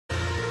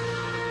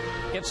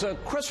It's a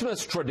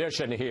Christmas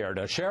tradition here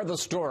to share the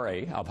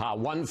story of how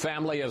one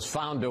family has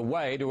found a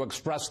way to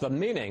express the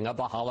meaning of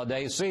the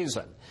holiday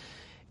season.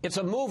 It's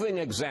a moving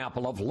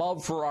example of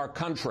love for our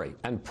country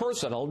and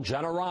personal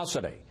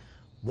generosity.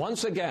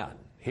 Once again,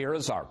 here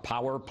is our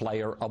Power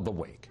Player of the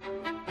Week.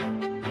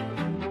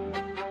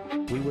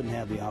 We wouldn't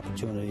have the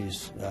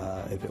opportunities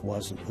if it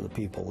wasn't for the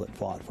people that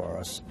fought for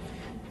us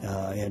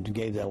and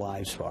gave their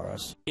lives for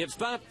us. It's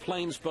that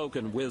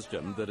plain-spoken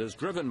wisdom that has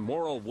driven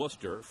Moral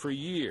Worcester for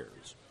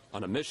years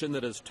on a mission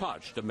that has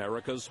touched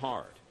America's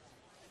heart.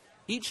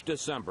 Each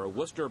December,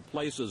 Worcester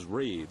places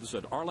wreaths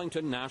at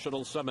Arlington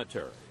National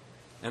Cemetery,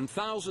 and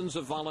thousands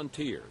of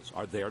volunteers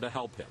are there to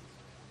help him.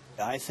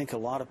 I think a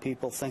lot of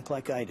people think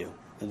like I do.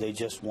 They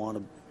just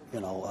want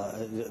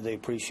to, they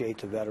appreciate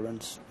the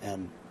veterans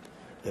and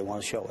they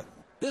want to show it.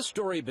 This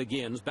story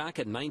begins back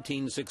in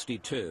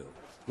 1962,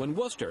 when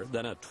Worcester,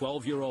 then a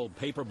 12-year-old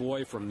paper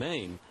boy from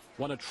Maine,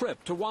 won a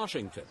trip to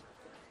Washington.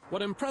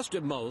 What impressed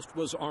him most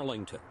was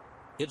Arlington,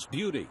 its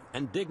beauty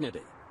and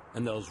dignity,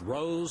 and those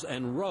rows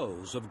and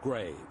rows of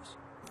graves.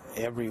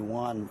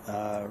 Everyone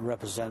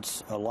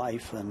represents a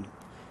life and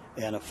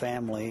a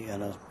family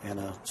and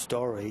a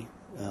story.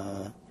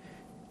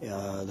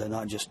 They're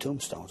not just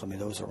tombstones. I mean,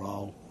 those are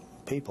all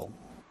people.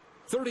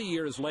 30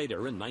 years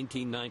later, in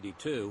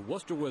 1992,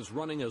 Worcester was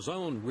running his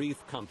own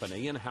wreath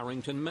company in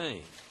Harrington,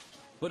 Maine.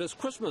 But as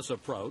Christmas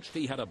approached,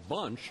 he had a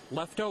bunch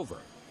left over.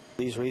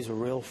 These wreaths were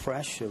real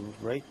fresh,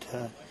 right,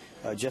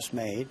 just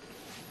made,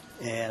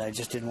 and I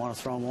just didn't want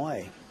to throw them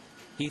away.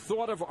 He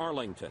thought of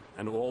Arlington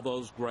and all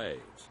those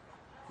graves.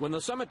 When the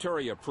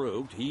cemetery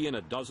approved, he and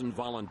a dozen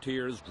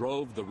volunteers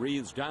drove the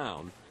wreaths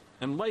down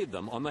and laid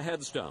them on the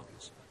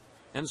headstones.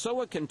 And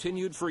so it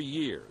continued for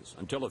years,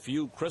 until a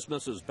few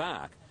Christmases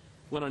back,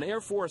 when an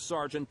Air Force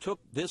sergeant took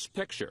this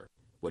picture,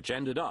 which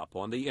ended up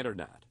on the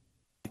internet.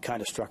 It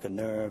kind of struck a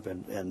nerve,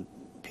 and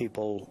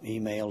people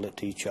emailed it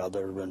to each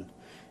other, and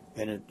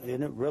it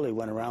really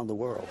went around the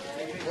world.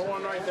 Go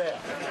on right there.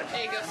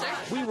 There you go, sir.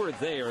 We were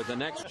there the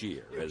next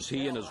year as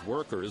he and his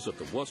workers at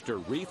the Worcester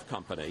Wreath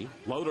Company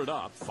loaded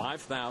up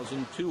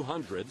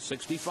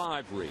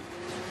 5,265 wreaths.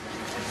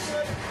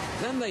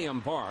 Then they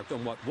embarked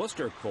on what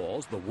Worcester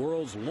calls the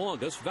world's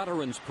longest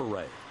Veterans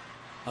Parade,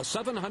 a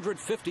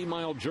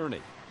 750-mile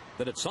journey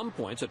that at some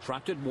points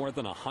attracted more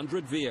than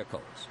 100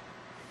 vehicles.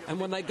 And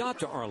when they got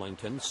to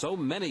Arlington, so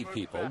many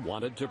people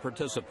wanted to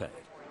participate.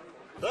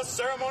 The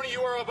ceremony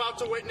you are about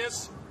to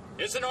witness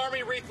is an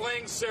Army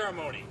wreath-laying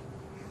ceremony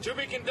to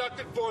be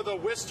conducted for the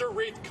Worcester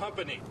Wreath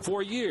Company.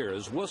 For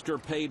years, Worcester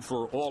paid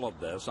for all of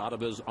this out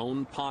of his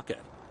own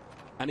pocket.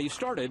 And he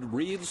started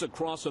Wreaths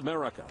Across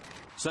America,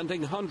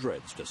 sending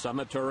hundreds to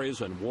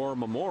cemeteries and war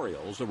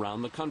memorials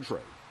around the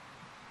country.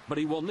 But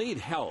he will need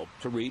help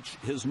to reach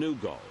his new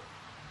goal.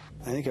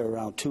 I think there are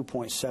around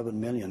 2.7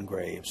 million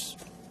graves,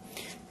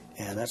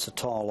 and that's a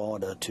tall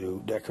order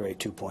to decorate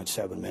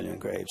 2.7 million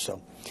graves. So,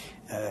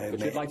 but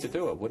you'd like to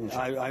do it, wouldn't you?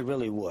 I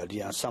really would,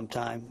 yeah,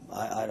 sometime.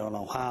 I don't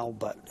know how,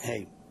 but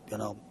hey, you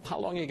know. How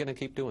long are you going to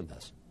keep doing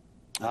this?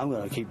 I'm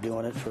going to keep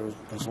doing it for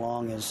as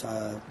long as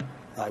I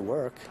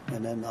work,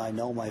 and then I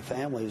know my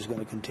family is going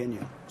to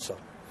continue. So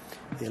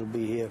it'll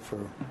be here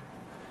for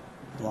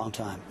a long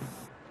time.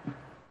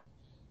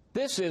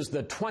 This is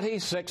the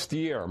 26th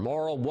year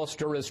Moral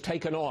Worcester has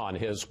taken on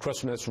his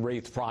Christmas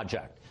wreath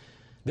project.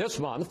 This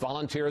month,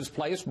 volunteers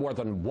placed more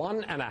than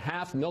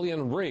 1.5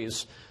 million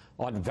wreaths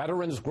on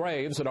veterans'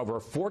 graves at over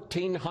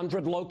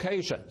 1,400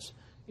 locations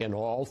in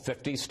all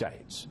 50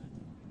 states.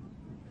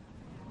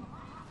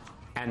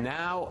 And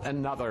now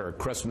another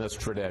Christmas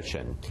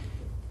tradition.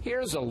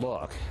 Here's a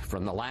look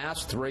from the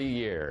last 3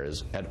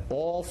 years at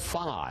all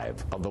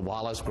 5 of the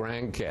Wallace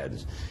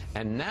grandkids.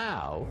 And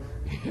now,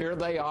 here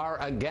they are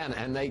again,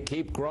 and they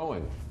keep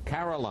growing.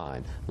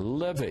 Caroline,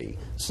 Livy,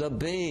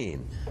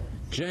 Sabine,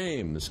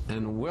 James,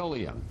 and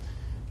William.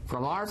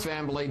 From our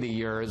family to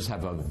yours,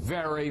 have a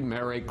very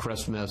Merry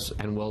Christmas,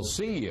 and we'll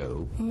see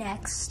you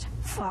next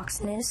Fox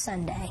News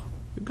Sunday.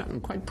 You've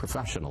gotten quite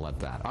professional at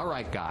that. All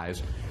right,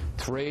 guys.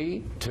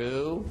 3,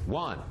 2,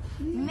 1.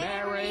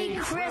 Merry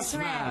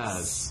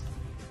Christmas!